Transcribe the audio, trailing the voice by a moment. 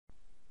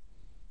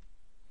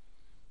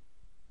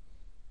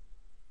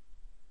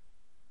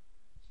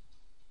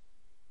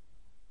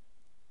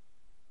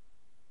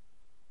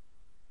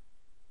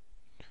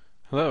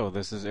Hello,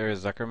 this is Eric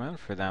Zuckerman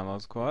for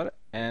Download Squad,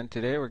 and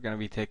today we're going to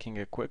be taking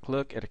a quick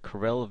look at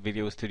Corel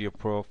VideoStudio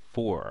Pro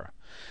 4.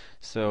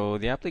 So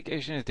the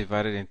application is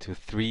divided into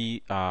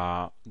three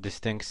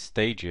distinct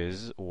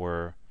stages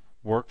or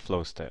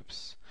workflow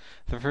steps.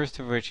 The first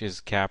of which is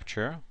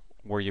capture,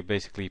 where you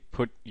basically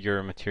put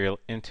your material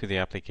into the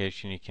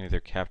application. You can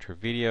either capture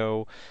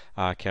video,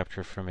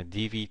 capture from a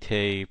DV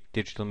tape,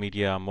 digital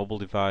media, mobile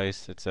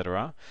device,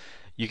 etc.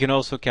 You can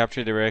also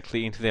capture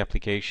directly into the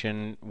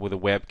application with a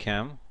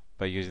webcam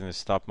by using the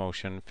stop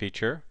motion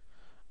feature.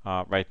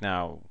 Right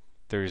now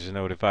there is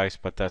no device,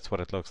 but that's what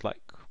it looks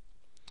like.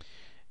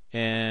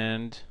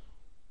 And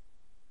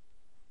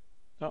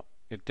oh,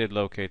 it did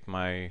locate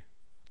my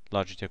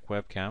Logitech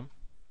webcam.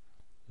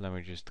 Let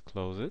me just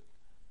close it.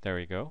 There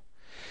we go.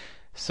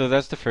 So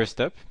that's the first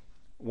step.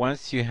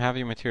 Once you have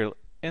your material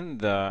in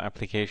the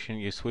application,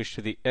 you switch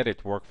to the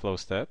edit workflow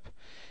step,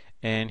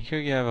 and here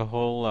you have a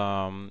whole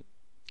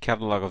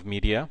catalog of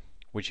media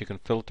which you can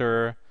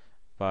filter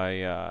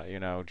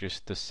by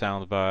just the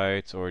sound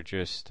bites or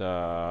just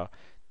the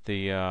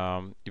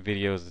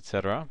videos,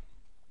 etc.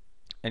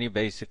 And you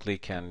basically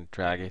can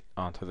drag it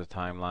onto the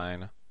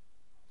timeline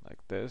like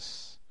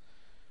this,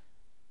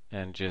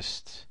 and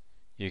just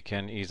you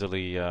can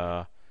easily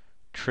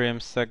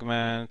trim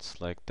segments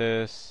like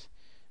this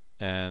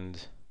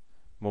and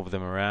move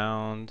them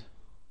around.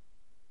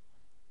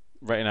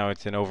 Right now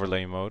it's in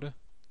overlay mode.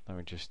 Let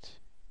me just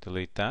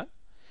delete that.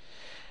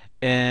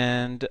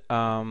 And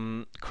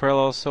Corel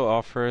also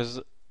offers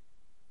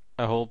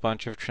a whole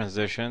bunch of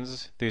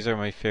transitions. These are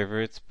my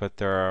favorites, but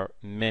there are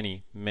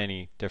many,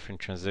 many different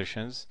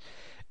transitions.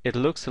 It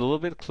looks a little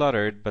bit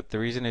cluttered, but the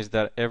reason is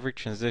that every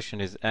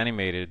transition is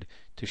animated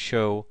to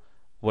show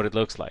what it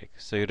looks like.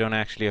 So you don't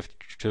actually have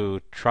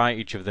to try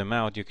each of them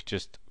out. You could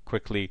just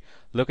quickly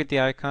look at the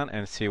icon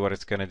and see what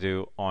it's going to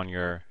do on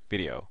your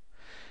video.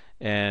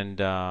 And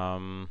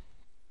there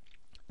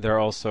are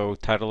also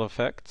title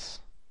effects,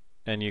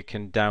 and you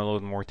can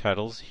download more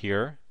titles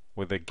here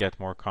with the Get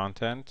More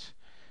Content.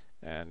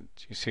 And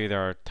you see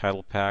there are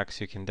title packs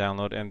you can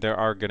download, and there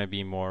are going to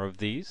be more of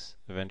these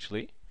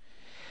eventually.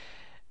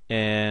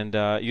 And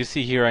you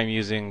see here I'm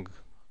using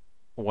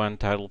one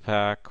title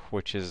pack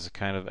which is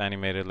kind of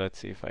animated. Let's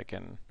see if I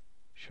can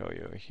show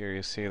you. Here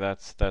you see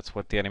that's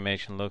what the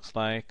animation looks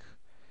like.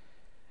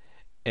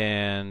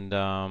 And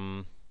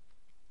there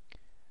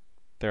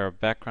are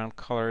background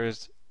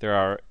colors. There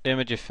are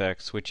image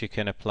effects which you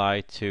can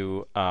apply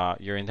to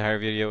your entire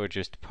video or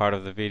just part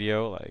of the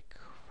video. Like,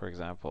 for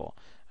example,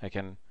 I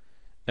can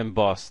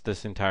emboss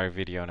this entire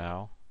video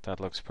now. That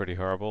looks pretty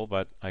horrible,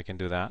 but I can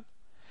do that.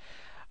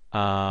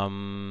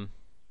 And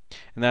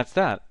that's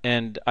that.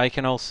 And I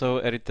can also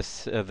edit the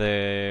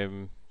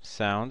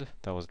sound.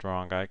 That was the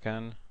wrong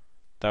icon.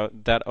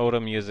 That auto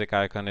music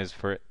icon is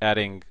for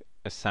adding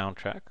a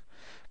soundtrack.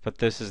 But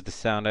this is the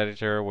sound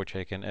editor, which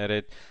I can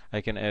edit.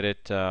 I can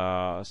edit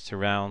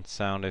surround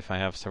sound if I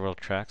have several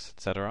tracks,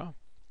 etc.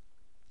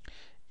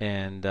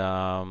 And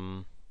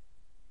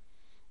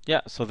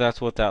yeah, so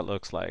that's what that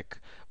looks like.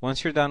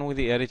 Once you're done with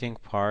the editing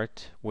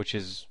part, which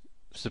is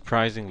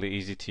surprisingly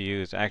easy to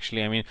use.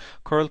 Actually, I mean,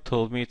 Corel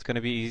told me it's going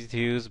to be easy to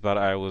use, but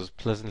I was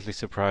pleasantly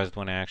surprised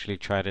when I actually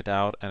tried it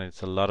out, and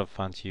it's a lot of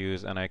fun to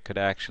use, and I could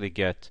actually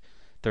get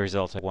the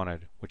results I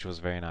wanted, which was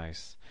very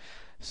nice.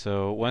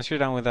 So once you're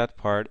done with that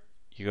part,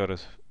 you go to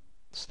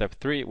step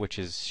 3, which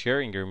is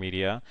sharing your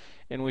media,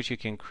 in which you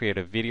can create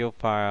a video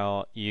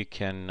file, you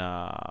can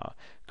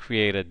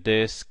create a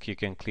disk, you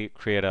can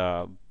create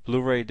a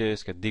Blu-ray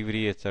disc, a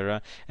DVD,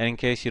 etc. And in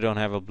case you don't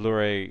have a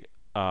Blu-ray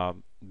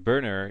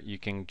burner, you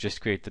can just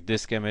create the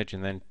disk image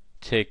and then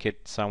take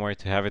it somewhere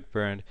to have it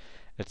burned,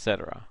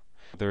 etc.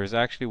 There is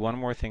actually one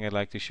more thing I'd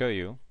like to show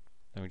you.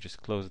 Let me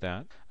just close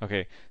that.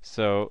 Okay,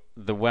 so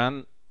the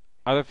one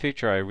other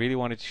feature I really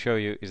wanted to show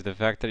you is the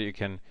fact that you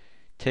can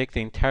take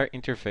the entire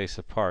interface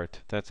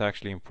apart. That's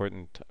actually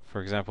important.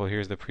 For example,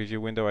 here's the preview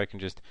window. I can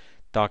just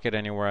dock it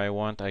anywhere I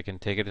want. I can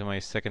take it to my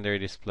secondary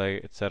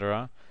display,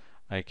 etc.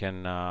 I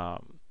can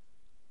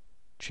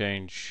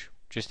change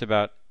just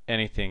about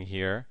anything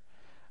here.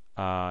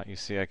 You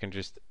see, I can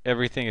just,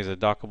 everything is a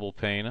dockable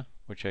pane,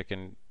 which I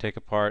can take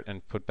apart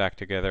and put back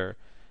together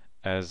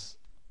as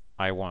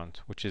I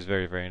want, which is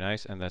very, very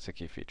nice, and that's a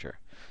key feature.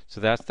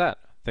 So that's that.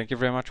 Thank you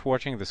very much for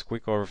watching this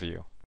quick overview.